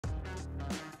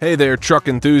Hey there, truck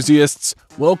enthusiasts!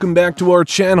 Welcome back to our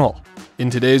channel. In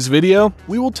today's video,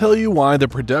 we will tell you why the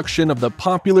production of the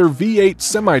popular V8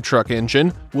 semi-truck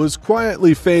engine was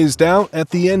quietly phased out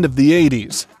at the end of the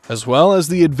 80s, as well as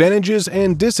the advantages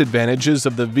and disadvantages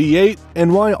of the V8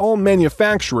 and why all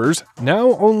manufacturers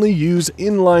now only use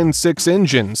inline-six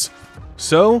engines.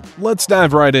 So, let's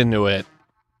dive right into it.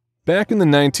 Back in the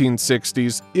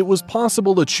 1960s, it was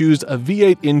possible to choose a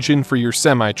V8 engine for your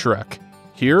semi-truck.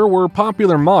 Here were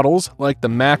popular models like the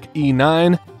Mack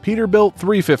E9, Peterbilt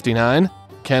 359,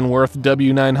 Kenworth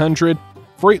W900,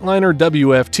 Freightliner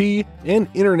WFT, and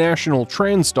International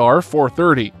Transtar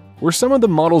 430 were some of the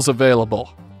models available.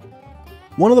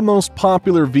 One of the most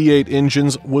popular V8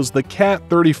 engines was the Cat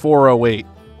 3408.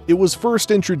 It was first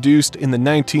introduced in the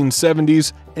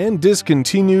 1970s and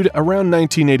discontinued around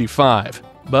 1985,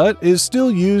 but is still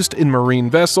used in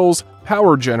marine vessels,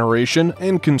 power generation,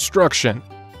 and construction.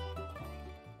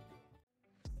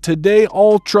 Today,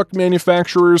 all truck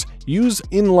manufacturers use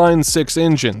inline-six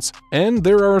engines, and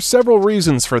there are several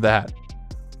reasons for that.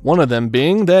 One of them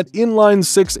being that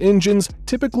inline-six engines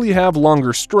typically have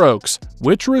longer strokes,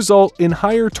 which result in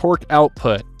higher torque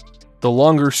output. The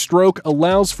longer stroke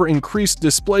allows for increased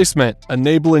displacement,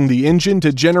 enabling the engine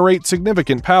to generate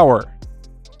significant power.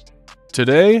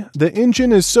 Today, the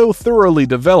engine is so thoroughly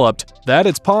developed that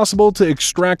it's possible to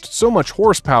extract so much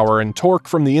horsepower and torque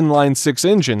from the inline-six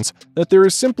engines that there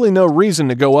is simply no reason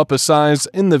to go up a size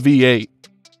in the V8.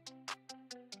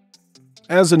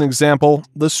 As an example,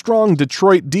 the strong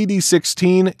Detroit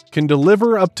DD16 can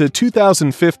deliver up to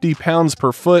 2,050 pounds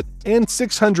per foot and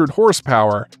 600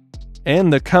 horsepower,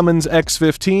 and the Cummins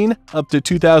X15 up to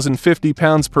 2,050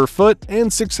 pounds per foot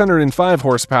and 605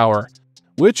 horsepower,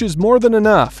 which is more than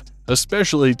enough,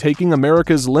 especially taking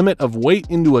America's limit of weight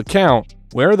into account,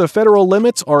 where the federal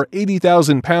limits are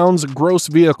 80,000 pounds gross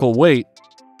vehicle weight.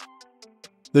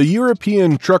 The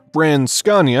European truck brand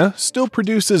Scania still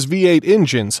produces V8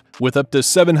 engines with up to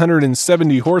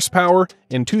 770 horsepower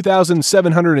and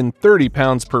 2,730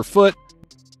 pounds per foot,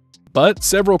 but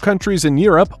several countries in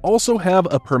Europe also have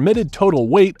a permitted total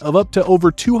weight of up to over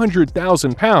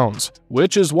 200,000 pounds,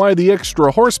 which is why the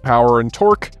extra horsepower and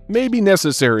torque may be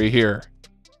necessary here.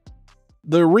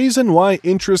 The reason why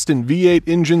interest in V8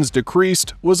 engines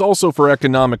decreased was also for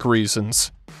economic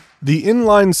reasons. The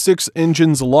inline-six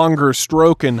engine's longer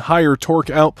stroke and higher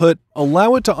torque output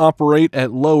allow it to operate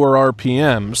at lower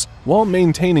RPMs while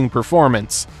maintaining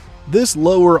performance. This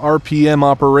lower RPM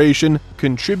operation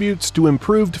contributes to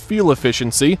improved fuel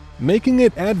efficiency, making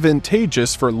it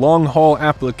advantageous for long-haul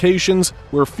applications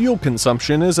where fuel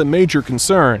consumption is a major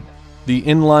concern. The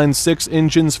inline-six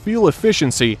engine's fuel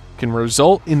efficiency can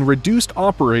result in reduced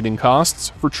operating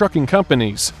costs for trucking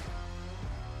companies.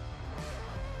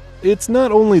 It's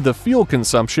not only the fuel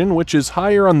consumption which is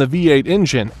higher on the V8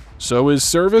 engine, so is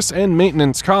service and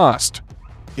maintenance cost.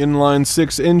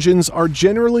 Inline-six engines are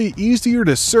generally easier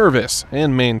to service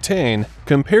and maintain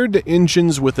compared to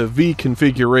engines with a V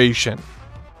configuration.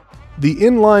 The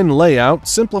inline layout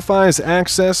simplifies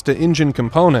access to engine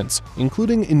components,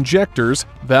 including injectors,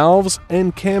 valves,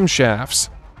 and camshafts.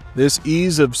 This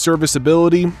ease of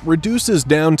serviceability reduces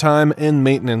downtime and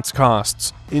maintenance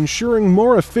costs, ensuring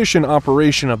more efficient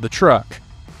operation of the truck.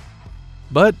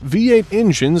 But V8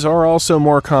 engines are also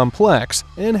more complex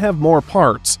and have more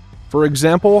parts. For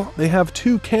example, they have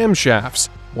two camshafts,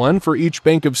 one for each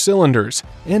bank of cylinders,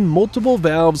 and multiple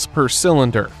valves per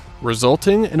cylinder,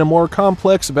 resulting in a more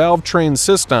complex valve train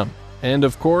system, and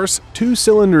of course, 2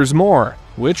 cylinders more,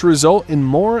 which result in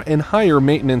more and higher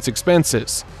maintenance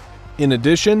expenses. In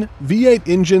addition, V8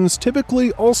 engines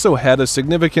typically also had a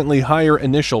significantly higher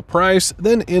initial price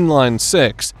than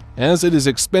inline-six, as it is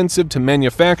expensive to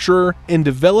manufacture and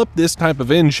develop this type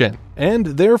of engine, and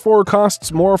therefore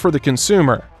costs more for the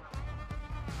consumer.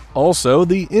 Also,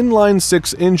 the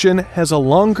inline-six engine has a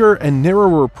longer and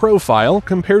narrower profile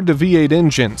compared to V8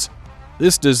 engines.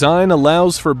 This design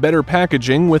allows for better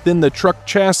packaging within the truck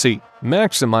chassis,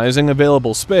 maximizing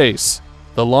available space.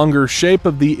 The longer shape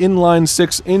of the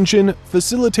inline-six engine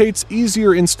facilitates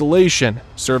easier installation,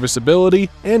 serviceability,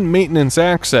 and maintenance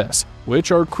access,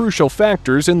 which are crucial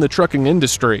factors in the trucking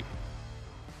industry.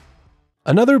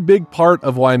 Another big part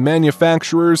of why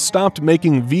manufacturers stopped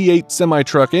making V8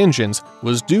 semi-truck engines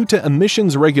was due to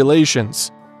emissions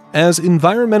regulations. As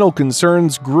environmental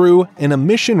concerns grew and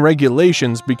emission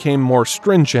regulations became more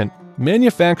stringent,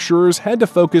 manufacturers had to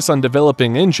focus on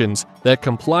developing engines that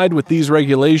complied with these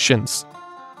regulations.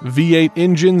 V8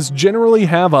 engines generally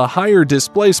have a higher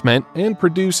displacement and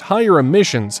produce higher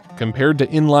emissions compared to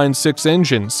inline-six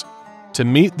engines. To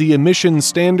meet the emission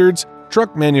standards,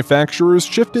 truck manufacturers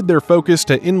shifted their focus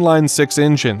to inline-six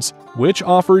engines, which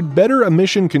offered better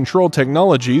emission control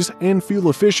technologies and fuel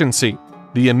efficiency.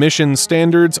 The emission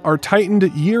standards are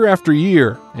tightened year after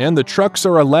year, and the trucks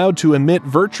are allowed to emit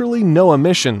virtually no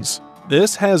emissions.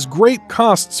 This has great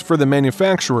costs for the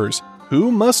manufacturers,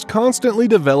 who must constantly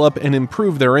develop and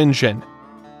improve their engine.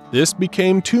 This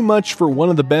became too much for one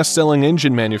of the best-selling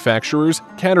engine manufacturers,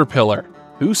 Caterpillar,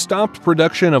 who stopped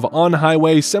production of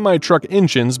on-highway semi-truck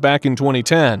engines back in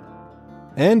 2010,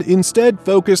 and instead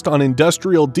focused on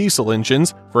industrial diesel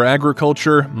engines for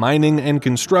agriculture, mining, and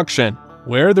construction,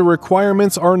 where the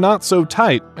requirements are not so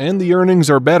tight and the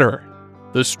earnings are better.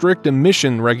 The strict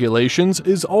emission regulations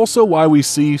is also why we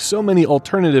see so many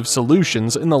alternative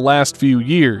solutions in the last few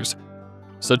years,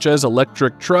 such as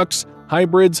electric trucks,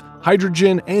 hybrids,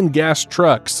 hydrogen, and gas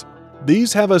trucks.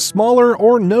 These have a smaller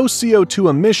or no CO2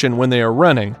 emission when they are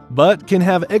running, but can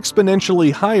have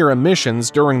exponentially higher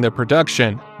emissions during their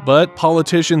production. But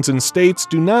politicians and states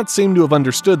do not seem to have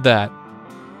understood that.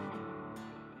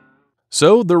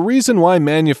 So, the reason why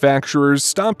manufacturers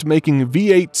stopped making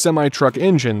V8 semi-truck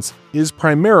engines is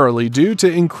primarily due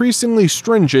to increasingly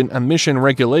stringent emission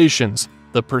regulations,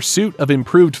 the pursuit of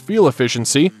improved fuel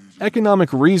efficiency,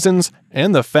 economic reasons,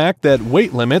 and the fact that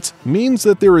weight limits means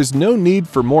that there is no need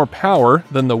for more power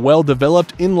than the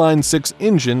well-developed inline-six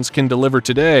engines can deliver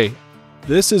today.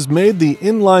 This has made the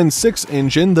inline-six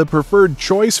engine the preferred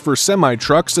choice for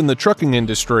semi-trucks in the trucking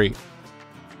industry.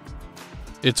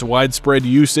 Its widespread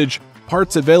usage,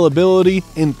 parts availability,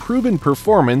 and proven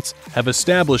performance have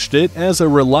established it as a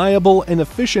reliable and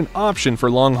efficient option for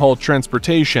long-haul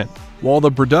transportation. While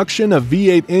the production of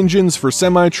V8 engines for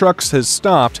semi-trucks has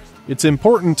stopped, it's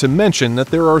important to mention that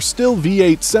there are still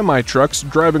V8 semi-trucks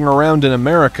driving around in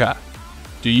America.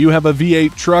 Do you have a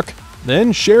V8 truck?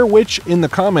 Then share which in the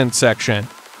comment section.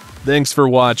 Thanks for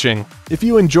watching. If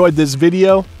you enjoyed this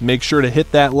video, make sure to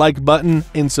hit that like button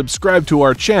and subscribe to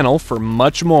our channel for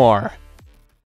much more.